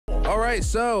All right,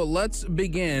 so let's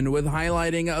begin with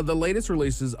highlighting the latest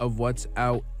releases of what's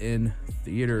out in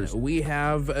theaters. We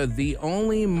have the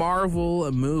only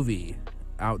Marvel movie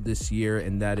out this year,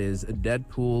 and that is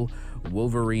Deadpool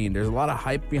Wolverine. There's a lot of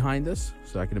hype behind this,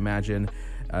 so I can imagine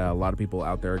a lot of people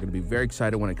out there are going to be very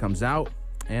excited when it comes out.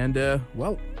 And,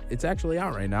 well, it's actually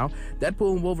out right now.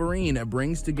 Deadpool and Wolverine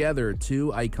brings together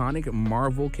two iconic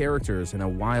Marvel characters in a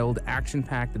wild,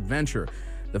 action-packed adventure.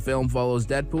 The film follows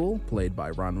Deadpool, played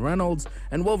by Ron Reynolds,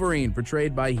 and Wolverine,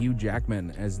 portrayed by Hugh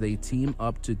Jackman, as they team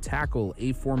up to tackle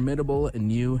a formidable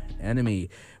new enemy.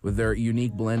 With their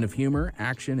unique blend of humor,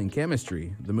 action, and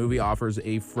chemistry, the movie offers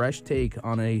a fresh take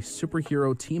on a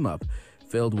superhero team-up,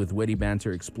 filled with witty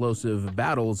banter, explosive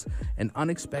battles, and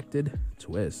unexpected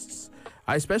twists.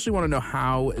 I especially want to know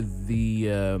how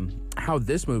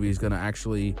this movie is going to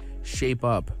actually shape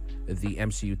up the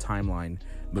MCU timeline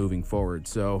moving forward.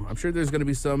 So I'm sure there's going to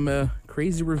be some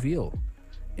crazy reveal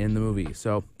in the movie.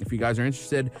 So if you guys are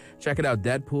interested, check it out.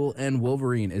 Deadpool and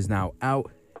Wolverine is now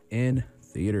out in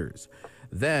theaters.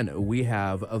 Then we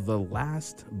have The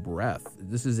Last Breath.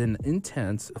 This is an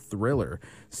intense thriller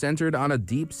centered on a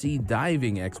deep-sea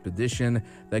diving expedition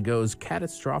that goes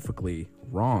catastrophically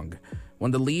wrong. When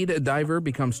the lead diver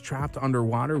becomes trapped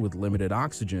underwater with limited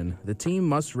oxygen, the team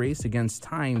must race against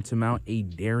time to mount a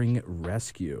daring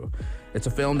rescue. It's a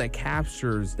film that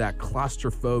captures that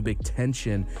claustrophobic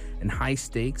tension and high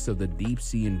stakes of the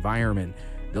deep-sea environment,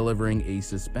 delivering a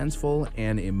suspenseful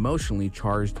and emotionally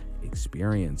charged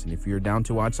experience. And if you're down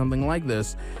to watch something like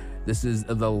this, this is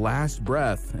The Last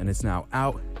Breath, and it's now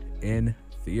out in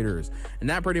theaters. And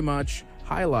that pretty much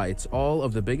highlights all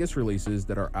of the biggest releases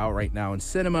that are out right now in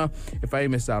cinema. If I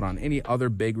miss out on any other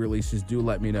big releases, do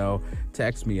let me know.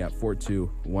 Text me at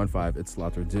 4215. It's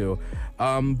Slaughter Do.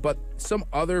 But some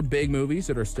other big movies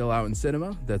that are still out in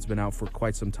cinema that's been out for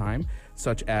quite some time,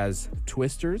 such as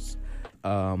Twisters,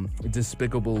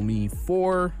 Despicable Me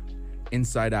 4,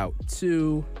 Inside Out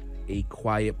 2, A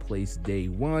Quiet Place Day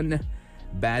 1,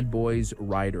 Bad Boys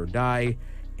Ride or Die,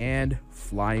 and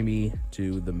Fly Me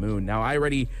to the Moon. Now, I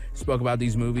already spoke about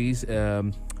these movies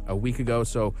a week ago,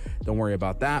 so don't worry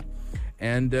about that.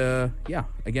 And yeah,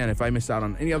 again, if I miss out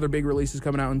on any other big releases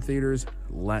coming out in theaters,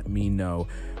 let me know.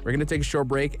 We're going to take a short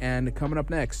break, and coming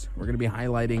up next, we're going to be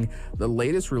highlighting the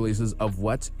latest releases of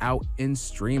what's out in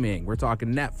streaming. We're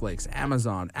talking Netflix,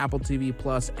 Amazon, Apple TV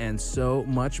Plus, and so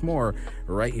much more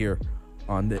right here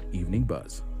on The Evening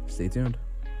Buzz. Stay tuned.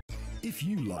 If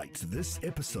you liked this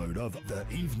episode of The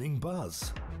Evening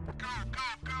Buzz,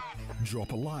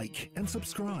 drop a like and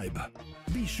subscribe.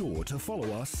 Be sure to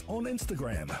follow us on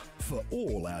Instagram for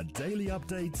all our daily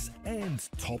updates and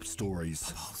top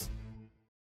stories.